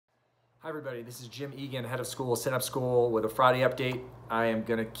Hi everybody, this is Jim Egan, head of school, Synapse School, with a Friday update. I am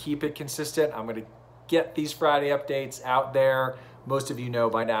going to keep it consistent. I'm going to get these Friday updates out there. Most of you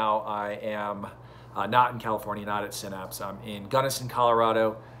know by now I am not in California, not at Synapse. I'm in Gunnison,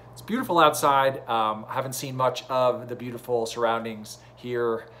 Colorado. It's beautiful outside. I haven't seen much of the beautiful surroundings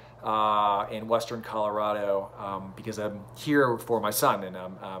here in Western Colorado because I'm here for my son and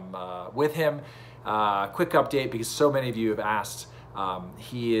I'm with him. Quick update because so many of you have asked.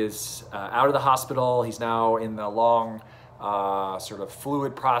 He is out of the hospital. He's now in the long sort of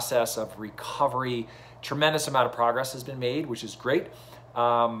fluid process of recovery. Tremendous amount of progress has been made, which is great.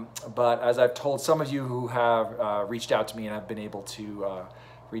 But as I've told some of you who have reached out to me and I've been able to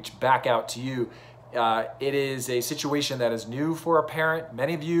reach back out to you, it is a situation that is new for a parent.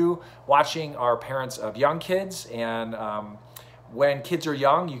 Many of you watching are parents of young kids, and when kids are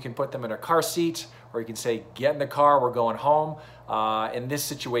young, you can put them in a car seat, or you can say, get in the car, we're going home. In this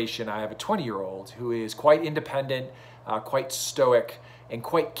situation, I have a 20-year-old who is quite independent, quite stoic, and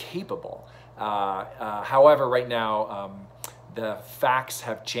quite capable. However, right now, the facts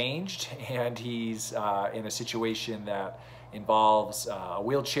have changed, and he's in a situation that involves a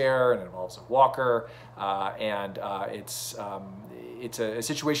wheelchair and it involves a walker, and it's a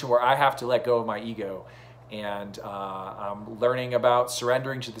situation where I have to let go of my ego. And I'm learning about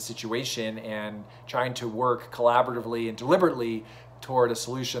surrendering to the situation and trying to work collaboratively and deliberately toward a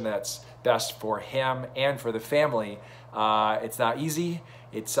solution that's best for him and for the family. It's not easy.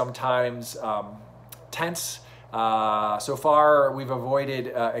 It's sometimes tense. So far, we've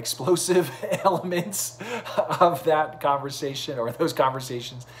avoided explosive elements of that conversation or those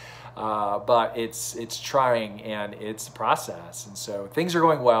conversations. But it's trying and it's a process. And so things are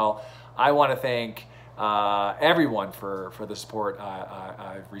going well. I want to thank everyone for the support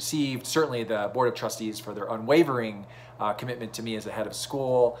I've received. Certainly the Board of Trustees for their unwavering commitment to me as a head of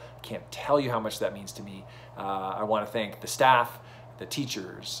school. Can't tell you how much that means to me. I want to thank the staff, the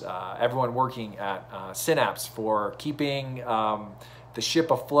teachers, everyone working at Synapse for keeping the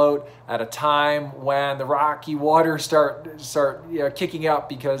ship afloat at a time when the rocky waters start kicking up,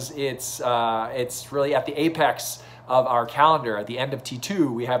 because it's really at the apex of our calendar. At the end of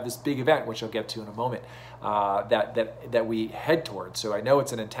T2, we have this big event, which I'll get to in a moment, that we head towards. So I know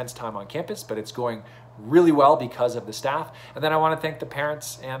it's an intense time on campus, but it's going really well because of the staff. And then I want to thank the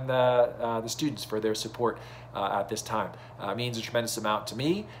parents and the students for their support at this time. It means a tremendous amount to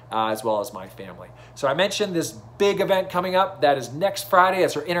me as well as my family. So I mentioned this big event coming up. That is next Friday.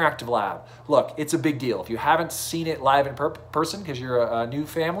 It's our interactive lab. Look, it's a big deal. If you haven't seen it live in person because you're a new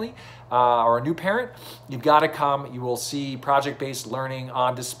family or a new parent, you've got to come. You will see project-based learning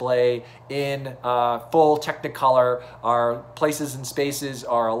on display in full Technicolor. Our places and spaces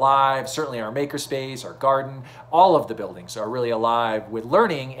are alive. Certainly our makerspace, our garden, all of the buildings are really alive with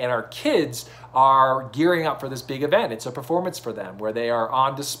learning, and our kids are gearing up for this big event. It's a performance for them where they are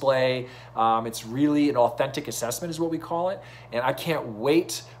on display. It's really an authentic assessment is what we call it. And I can't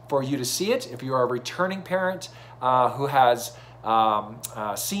wait for you to see it. If you are a returning parent who has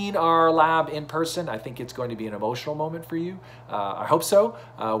seen our lab in person, I think it's going to be an emotional moment for you. I hope so.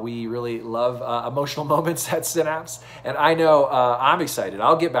 We really love emotional moments at Synapse. And I know I'm excited.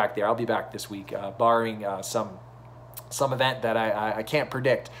 I'll get back there. I'll be back this week, barring some event that I can't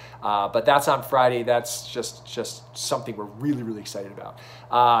predict. But that's on Friday. That's just something we're really, really excited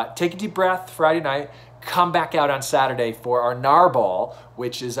about. Take a deep breath Friday night. Come back out on Saturday for our Ball,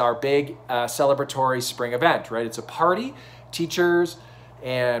 which is our big celebratory spring event, right? It's a party. Teachers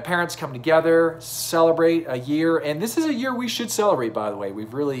and parents come together, celebrate a year. And this is a year we should celebrate, by the way.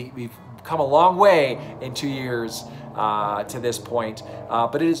 We've come a long way in 2 years to this point,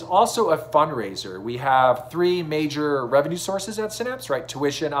 but it is also a fundraiser. We have 3 major revenue sources at Synapse, right?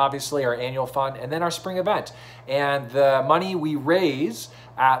 Tuition, obviously, our annual fund, and then our spring event. And the money we raise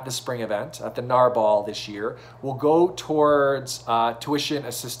at the spring event, at the Ball this year, will go towards tuition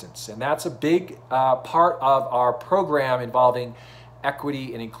assistance. And that's a big part of our program involving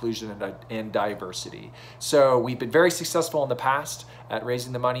equity and inclusion and diversity. So we've been very successful in the past at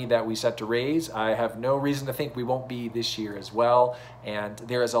raising the money that we set to raise. I have no reason to think we won't be this year as well. And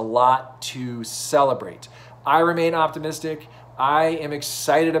there is a lot to celebrate. I remain optimistic. I am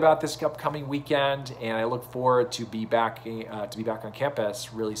excited about this upcoming weekend, and I look forward to be back on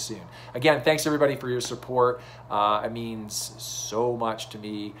campus really soon. Again, thanks everybody for your support. It means so much to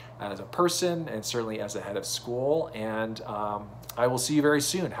me as a person and certainly as a head of school. And I will see you very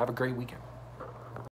soon. Have a great weekend.